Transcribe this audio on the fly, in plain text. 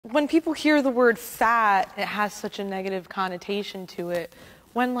when people hear the word fat, it has such a negative connotation to it.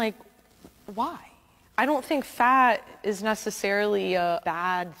 When, like, why? I don't think fat is necessarily a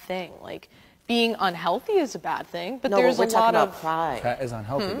bad thing. Like, being unhealthy is a bad thing, but there's a lot of pride. Fat is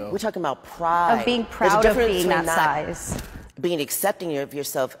unhealthy, though. We're talking about pride. Of being proud of being that size. Being accepting of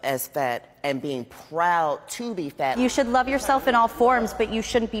yourself as fat and being proud to be fat. You should love yourself in all forms, but you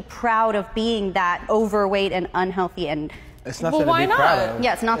shouldn't be proud of being that overweight and unhealthy and... It's nothing to be proud of.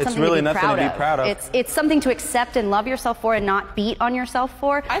 Yeah, it's not something really to be proud of. Of. It's something to accept and love yourself for and not beat on yourself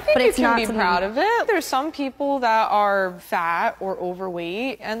for. I think but you can be proud of it. There's some people that are fat or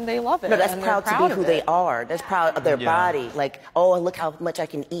overweight and they love it. No, that's proud to be who they are. That's proud of their body. Like, oh, look how much I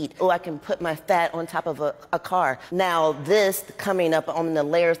can eat. Oh, I can put my fat on top of a car. Now, this coming up on the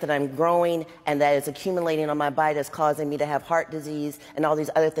layers that I'm growing and that is accumulating on my body that's causing me to have heart disease and all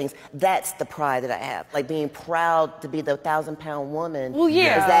these other things, that's the pride that I have. Like being proud to be the 1,000-pound woman. Well,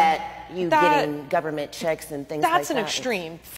 yeah. Is that you getting government checks and things like that? That's an extreme.